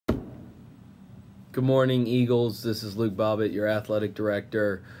Good morning, Eagles. This is Luke Bobbitt, your athletic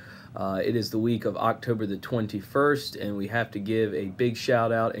director. It is the week of October the 21st, and we have to give a big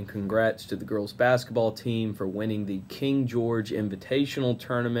shout out and congrats to the girls basketball team for winning the King George Invitational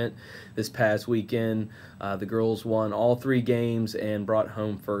Tournament this past weekend. The girls won all 3 games and brought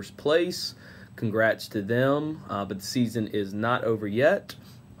home first place. Congrats to them, but the season is not over yet.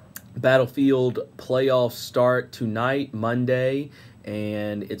 Battlefield playoffs start tonight, Monday,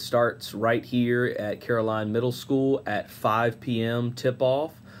 and it starts right here at Caroline Middle School at 5 p.m.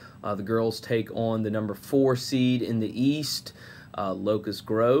 tip-off. The girls take on the number 4 seed in the East, Locust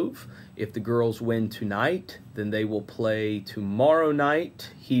Grove. If the girls win tonight, then they will play tomorrow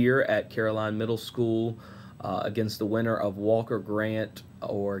night here at Caroline Middle School against the winner of Walker Grant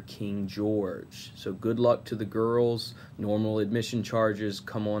or King George. So good luck to the girls. Normal admission charges.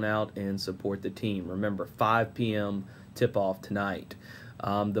 Come on out and support the team. Remember, 5 p.m. tip-off tonight.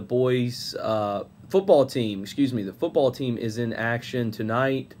 The boys football team, the football team is in action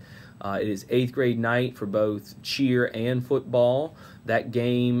tonight. It is 8th grade night for both cheer and football. That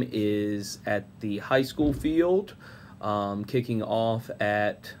game is at the high school field, kicking off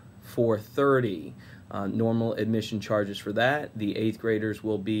at 4:30. Normal admission charges for that. The 8th graders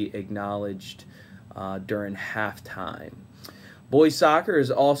will be acknowledged during halftime. Boys soccer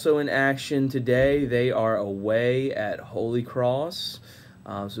is also in action today. They are away at Holy Cross.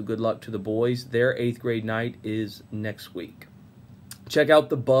 So good luck to the boys. Their 8th grade night is next week. Check out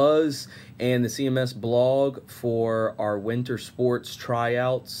the Buzz and the CMS blog for our winter sports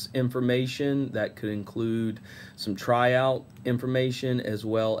tryouts information. That could include some tryout information as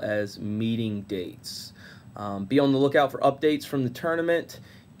well as meeting dates. Be on the lookout for updates from the tournament,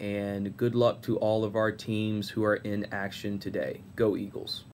 and good luck to all of our teams who are in action today. Go Eagles.